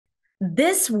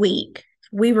This week,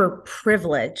 we were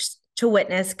privileged to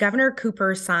witness Governor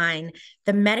Cooper sign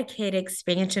the Medicaid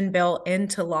expansion bill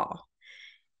into law,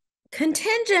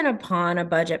 contingent upon a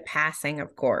budget passing,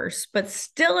 of course, but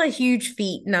still a huge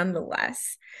feat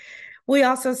nonetheless. We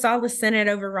also saw the Senate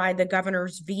override the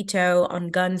governor's veto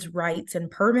on guns rights and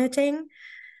permitting.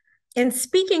 And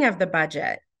speaking of the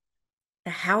budget, the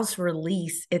House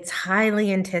released its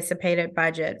highly anticipated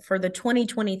budget for the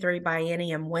 2023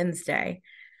 biennium Wednesday.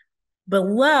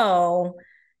 Below,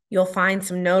 you'll find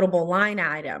some notable line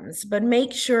items, but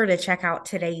make sure to check out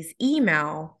today's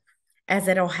email as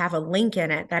it'll have a link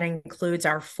in it that includes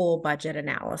our full budget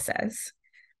analysis.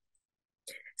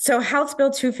 So, House Bill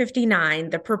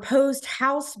 259, the proposed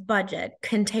House budget,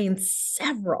 contains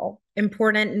several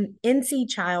important NC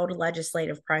child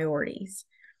legislative priorities.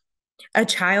 A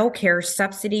child care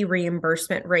subsidy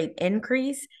reimbursement rate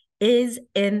increase is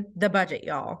in the budget,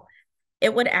 y'all.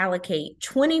 It would allocate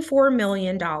 $24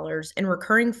 million in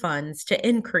recurring funds to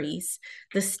increase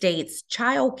the state's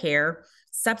child care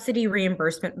subsidy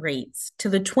reimbursement rates to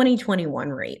the 2021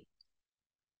 rate.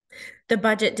 The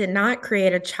budget did not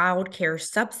create a child care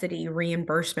subsidy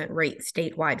reimbursement rate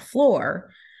statewide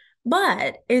floor,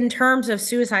 but in terms of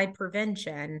suicide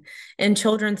prevention and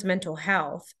children's mental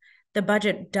health, the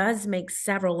budget does make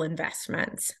several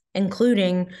investments,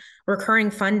 including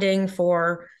recurring funding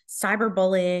for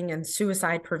cyberbullying and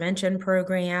suicide prevention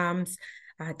programs,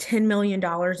 $10 million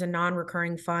in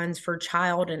non-recurring funds for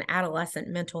child and adolescent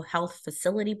mental health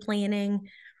facility planning,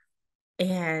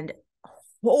 and a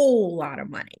whole lot of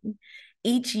money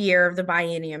each year of the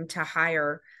biennium to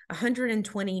hire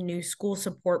 120 new school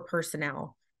support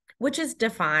personnel, which is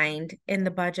defined in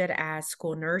the budget as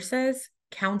school nurses,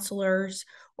 counselors,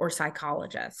 or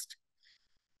psychologists.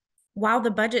 While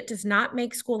the budget does not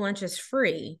make school lunches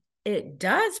free, it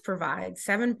does provide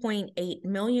 $7.8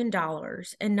 million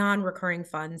in non-recurring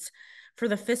funds for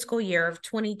the fiscal year of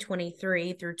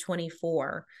 2023 through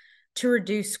 24 to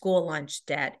reduce school lunch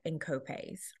debt and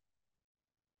copays.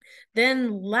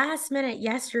 Then last minute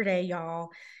yesterday, y'all,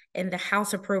 in the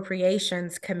House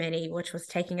Appropriations Committee, which was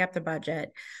taking up the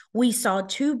budget, we saw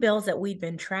two bills that we'd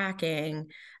been tracking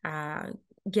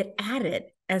get added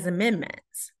as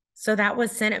amendments. So that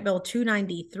was Senate Bill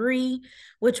 293,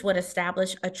 which would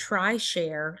establish a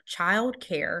tri-share child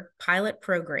care pilot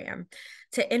program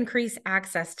to increase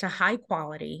access to high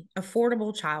quality,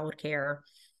 affordable child care,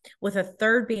 with a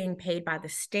third being paid by the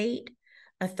state,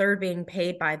 a third being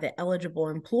paid by the eligible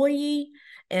employee,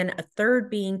 and a third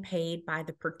being paid by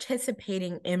the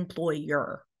participating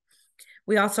employer.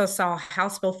 We also saw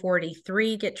House Bill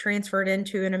 43 get transferred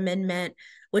into an amendment,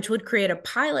 which would create a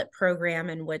pilot program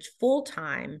in which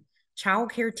full-time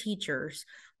child care teachers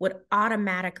would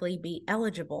automatically be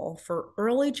eligible for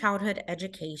early childhood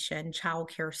education child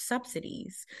care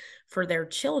subsidies for their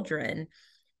children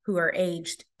who are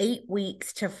aged 8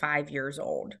 weeks to 5 years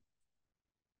old.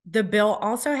 The bill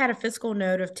also had a fiscal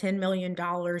note of $10 million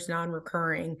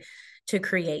non-recurring to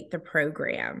create the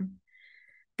program.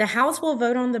 The House will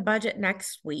vote on the budget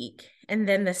next week, and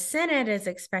then the Senate is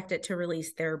expected to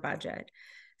release their budget.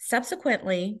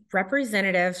 Subsequently,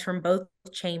 representatives from both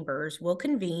chambers will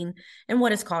convene in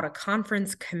what is called a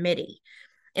conference committee.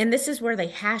 And this is where they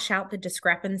hash out the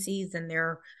discrepancies in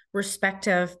their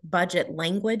respective budget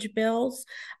language bills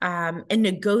and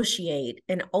negotiate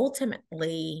and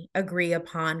ultimately agree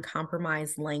upon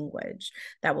compromise language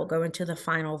that will go into the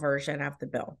final version of the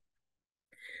bill.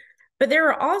 But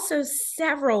there are also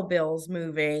several bills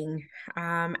moving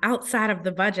outside of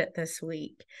the budget this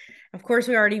week. Of course,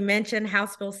 we already mentioned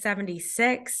House Bill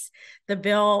 76, the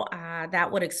bill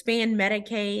that would expand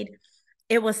Medicaid.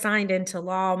 It was signed into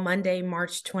law Monday,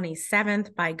 March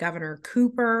 27th by Governor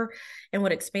Cooper and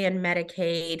would expand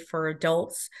Medicaid for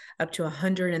adults up to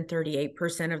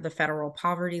 138% of the federal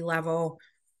poverty level.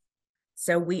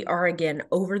 So we are again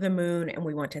over the moon, and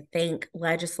we want to thank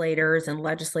legislators and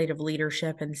legislative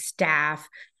leadership and staff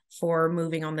for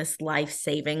moving on this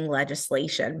life-saving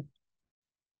legislation.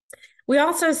 We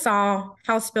also saw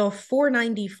House Bill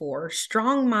 494,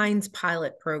 Strong Minds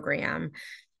Pilot Program.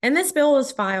 And this bill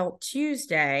was filed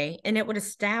Tuesday, and it would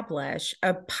establish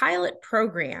a pilot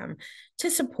program to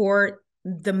support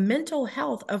the mental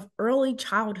health of early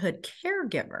childhood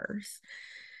caregivers.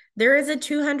 There is a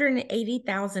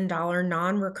 $280,000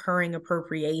 non-recurring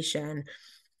appropriation,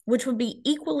 which would be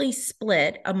equally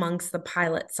split amongst the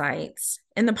pilot sites.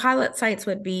 And the pilot sites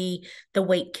would be the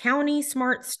Wake County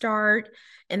Smart Start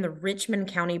and the Richmond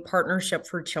County Partnership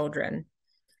for Children.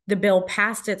 The bill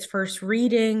passed its first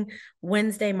reading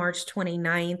Wednesday, March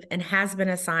 29th, and has been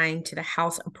assigned to the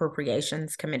House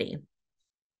Appropriations Committee.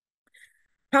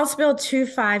 House Bill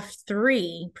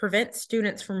 253, Prevent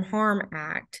Students from Harm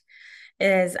Act,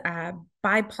 is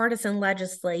bipartisan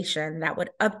legislation that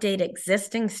would update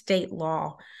existing state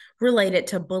law related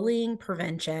to bullying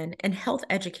prevention and health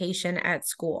education at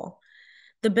school.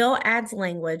 The bill adds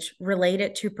language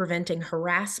related to preventing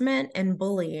harassment and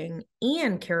bullying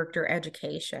and character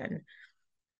education.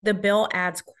 The bill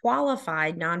adds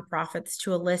qualified nonprofits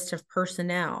to a list of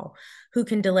personnel who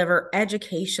can deliver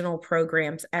educational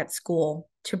programs at school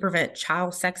to prevent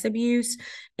child sex abuse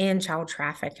and child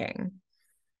trafficking.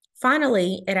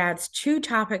 Finally, it adds 2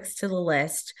 topics to the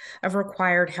list of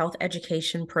required health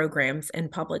education programs in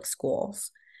public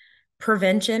schools: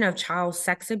 prevention of child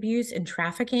sex abuse and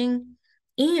trafficking,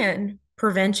 and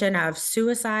prevention of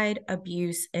suicide,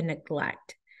 abuse, and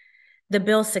neglect. The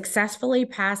bill successfully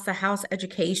passed the House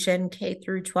Education K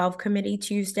through 12 Committee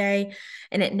Tuesday,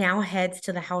 and it now heads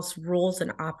to the House Rules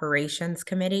and Operations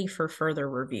Committee for further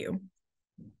review.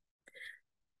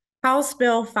 House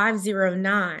Bill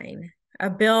 509, a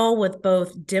bill with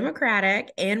both Democratic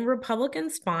and Republican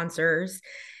sponsors,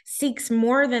 seeks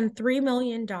more than $3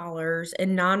 million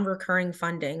in non-recurring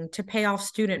funding to pay off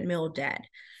student meal debt.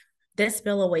 This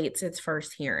bill awaits its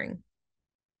first hearing.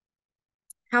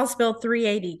 House Bill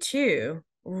 382,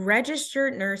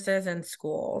 Registered Nurses in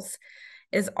Schools,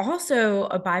 is also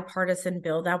a bipartisan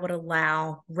bill that would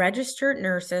allow registered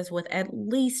nurses with at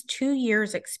least 2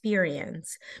 years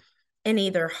experience in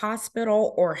either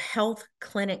hospital or health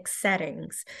clinic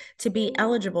settings to be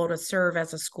eligible to serve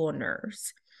as a school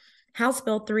nurse. House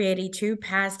Bill 382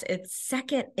 passed its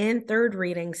second and third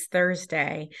readings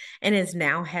Thursday and is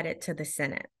now headed to the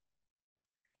Senate.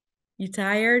 You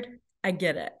tired? I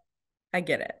get it.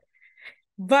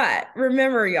 But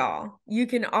remember, y'all, you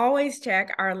can always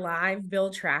check our live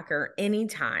bill tracker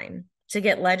anytime to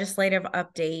get legislative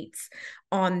updates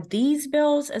on these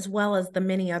bills as well as the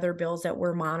many other bills that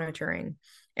we're monitoring.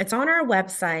 It's on our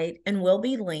website and will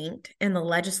be linked in the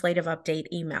legislative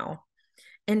update email.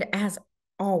 And as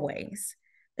always,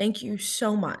 thank you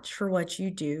so much for what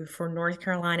you do for North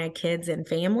Carolina kids and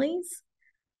families.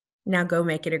 Now go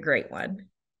make it a great one.